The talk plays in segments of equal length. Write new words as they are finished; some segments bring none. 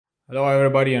Hello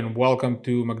everybody and welcome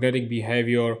to Magnetic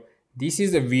Behavior. This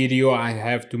is a video I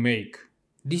have to make.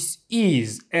 This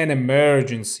is an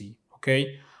emergency,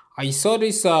 okay? I saw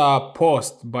this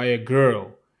post by a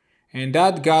girl and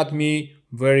that got me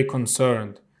very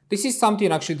concerned. This is something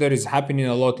actually that is happening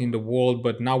a lot in the world,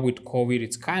 but now with COVID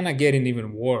it's kind of getting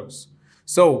even worse.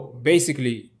 So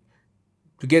basically,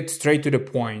 to get straight to the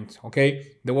point,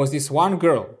 okay? There was this one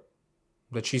girl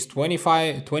that she's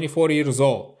 24 years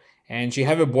old and she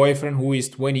have a boyfriend who is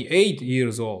 28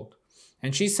 years old.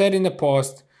 And she said in the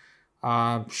post,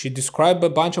 she described a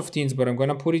bunch of things, but I'm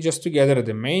gonna put it just together.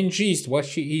 The main gist, what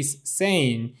she is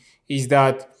saying is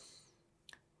that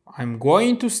I'm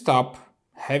going to stop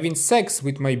having sex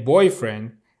with my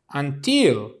boyfriend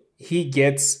until he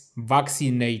gets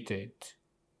vaccinated.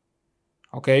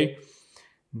 Okay?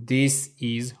 This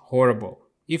is horrible.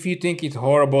 If you think it's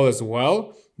horrible as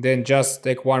well, then just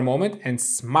take one moment and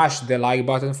smash the like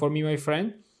button for me, my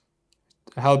friend.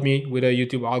 Help me with the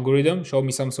YouTube algorithm, show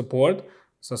me some support,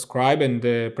 subscribe and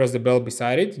press the bell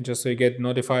beside it just so you get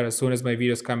notified as soon as my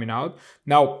videos coming out.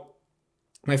 Now,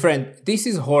 my friend, this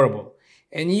is horrible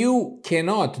and you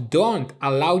don't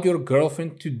allow your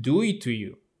girlfriend to do it to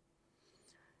you.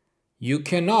 You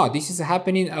cannot. This is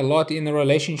happening a lot in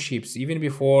relationships, even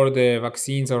before the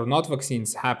vaccines or not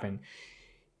vaccines happen.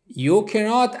 You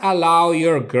cannot allow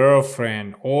your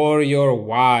girlfriend or your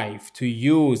wife to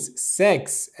use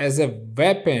sex as a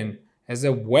weapon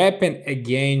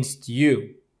against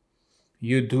you.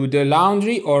 You do the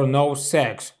laundry or no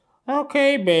sex?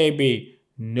 Okay, baby.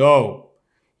 No.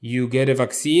 You get a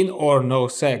vaccine or no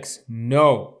sex?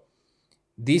 No.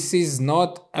 This is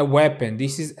not a weapon.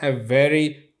 This is a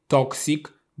very toxic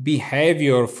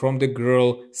behavior from the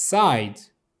girl side.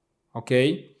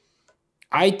 Okay?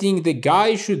 I think the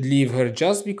guy should leave her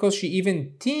just because she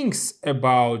even thinks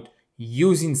about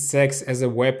using sex as a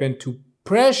weapon to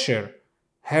pressure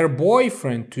her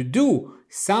boyfriend to do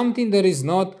something that is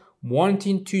not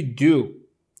wanting to do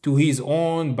to his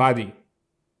own body.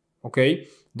 Okay?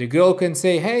 The girl can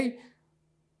say, hey,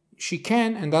 she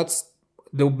can, and that's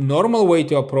the normal way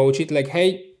to approach it. Like,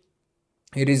 hey,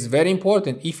 it is very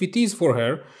important. If it is for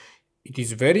her, it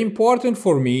is very important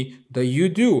for me that you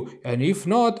do, and if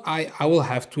not, I will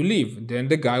have to leave. Then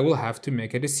the guy will have to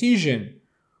make a decision,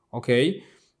 okay?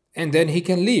 And then he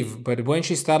can leave. But when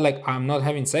she start like, I'm not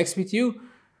having sex with you,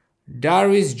 that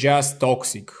is just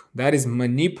toxic. That is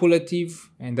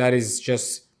manipulative, and that is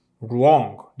just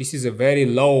wrong. This is a very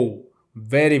low,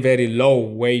 very, very low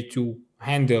way to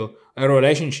handle a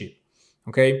relationship,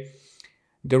 okay?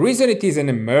 The reason it is an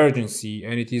emergency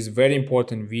and it is very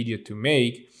important video to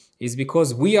make is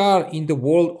because we are in the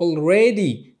world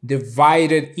already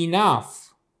divided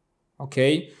enough,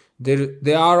 okay?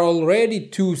 There are already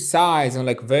two sides and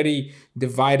like very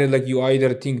divided, like you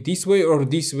either think this way or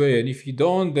this way, and if you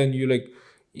don't, then you like,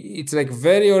 it's like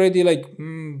very already like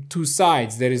two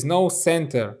sides. There is no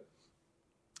center.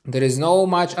 There is no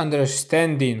much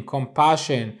understanding,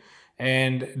 compassion,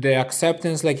 and the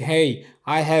acceptance like, hey,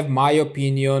 I have my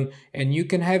opinion and you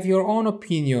can have your own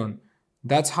opinion.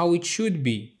 That's how it should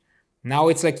be. Now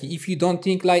it's like, if you don't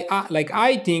think like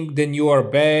I think, then you are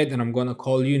bad and I'm gonna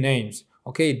call you names.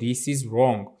 Okay, this is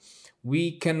wrong.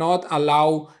 We cannot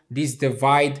allow this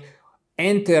divide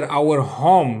enter our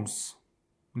homes.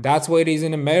 That's why it is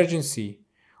an emergency.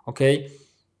 Okay,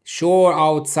 sure,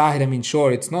 outside,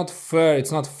 sure, it's not fair,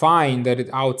 it's not fine that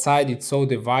outside it's so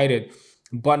divided,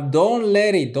 but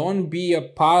don't be a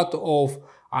part of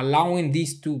allowing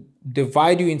this to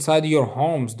divide you inside your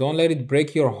homes. Don't let it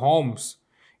break your homes.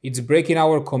 It's breaking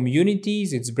our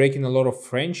communities, it's breaking a lot of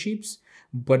friendships,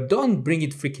 but don't bring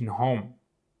it freaking home.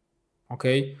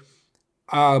 Okay?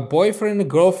 A boyfriend and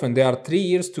girlfriend, they are 3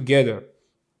 years together.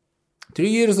 3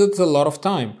 years, that's a lot of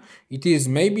time. It is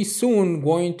maybe soon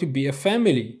going to be a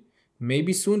family.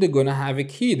 Maybe soon they're gonna have a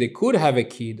kid. They could have a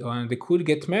kid or they could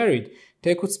get married.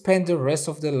 They could spend the rest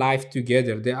of their life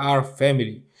together. They are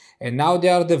family. And now they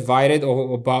are divided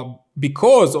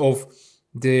because of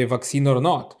the vaccine or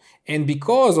not. And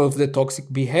because of the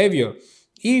toxic behavior.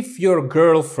 If your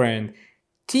girlfriend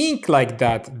think like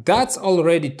that, that's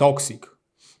already toxic.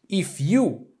 If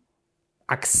you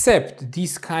accept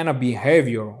this kind of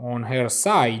behavior on her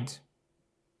side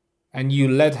and you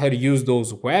let her use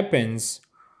those weapons,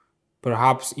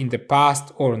 perhaps in the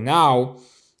past or now,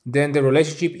 then the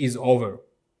relationship is over.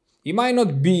 It might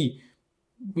not be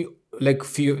like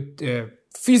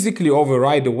physically over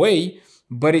right away,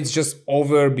 but it's just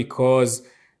over because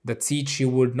that's it. She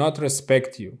would not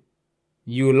respect you.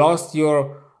 You lost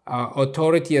your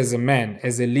authority as a man,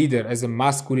 as a leader, as a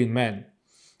masculine man.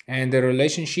 And the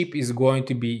relationship is going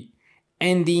to be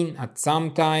ending at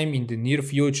some time in the near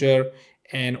future,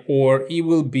 and or it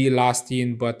will be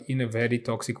lasting but in a very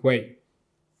toxic way.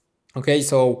 Okay,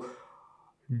 so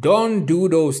don't do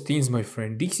those things, my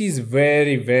friend. This is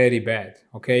very, very bad.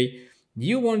 Okay,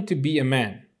 you want to be a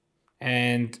man,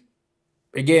 and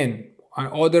again,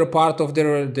 another part of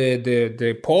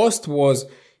the post was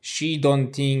she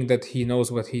don't think that he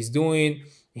knows what he's doing.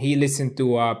 He listened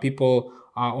to people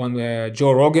on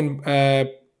Joe Rogan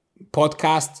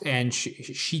podcast, and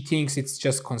she thinks it's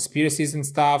just conspiracies and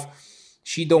stuff.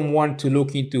 She don't want to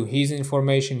look into his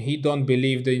information. He don't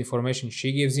believe the information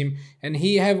she gives him, and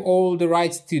he have all the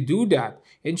rights to do that,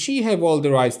 and she have all the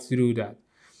rights to do that.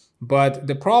 But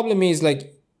the problem is,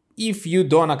 like, if you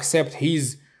don't accept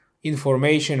his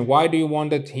information, why do you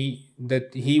want that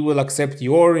he will accept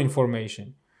your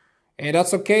information? And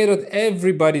that's okay, that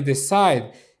everybody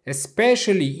decide,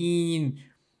 especially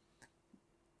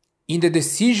in the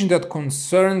decision that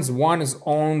concerns one's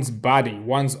own body,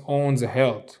 one's own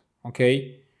health.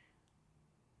 Okay,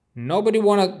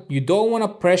 you don't wanna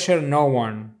pressure no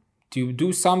one to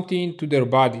do something to their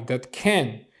body that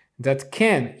can,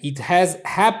 it has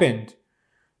happened,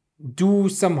 do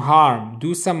some harm,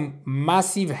 do some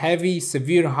massive, heavy,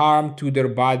 severe harm to their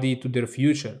body, to their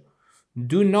future.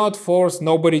 Do not force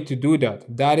nobody to do that.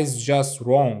 That is just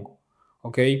wrong.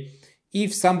 Okay,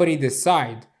 if somebody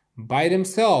decide by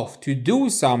themselves to do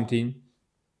something,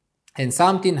 and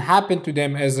something happened to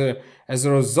them as a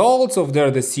result of their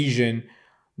decision,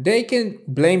 they can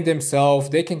blame themselves,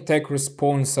 they can take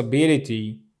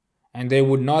responsibility, and they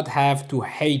would not have to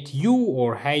hate you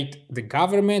or hate the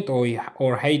government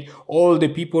or hate all the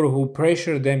people who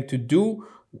pressure them to do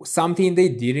something they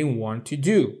didn't want to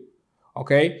do.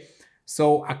 Okay,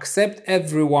 so accept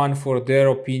everyone for their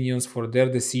opinions, for their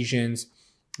decisions.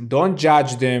 Don't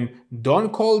judge them,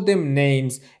 don't call them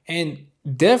names, and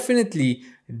definitely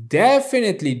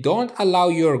don't allow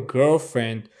your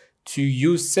girlfriend to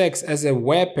use sex as a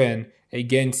weapon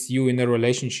against you in a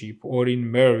relationship or in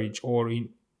marriage or in,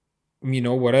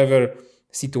 whatever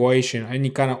situation, any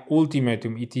kind of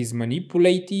ultimatum. It is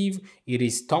manipulative, it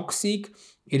is toxic,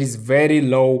 it is very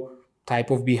low type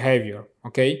of behavior.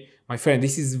 Okay, my friend,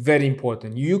 this is very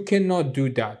important. You cannot do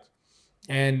that,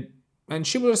 and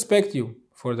she will respect you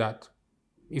for that.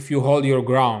 If you hold your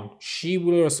ground, she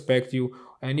will respect you.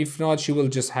 And if not, she will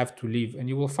just have to leave, and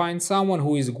you will find someone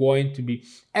who is going to be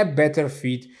a better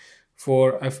fit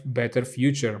for a better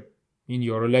future in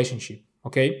your relationship.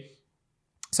 Okay,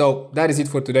 so that is it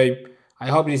for today. I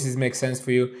hope this makes sense for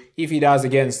you. If it does,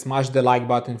 again, smash the like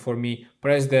button for me,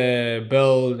 press the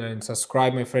bell and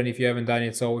subscribe, my friend, if you haven't done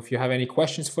it. So if you have any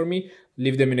questions for me,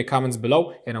 leave them in the comments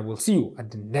below, and I will see you at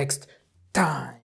the next time.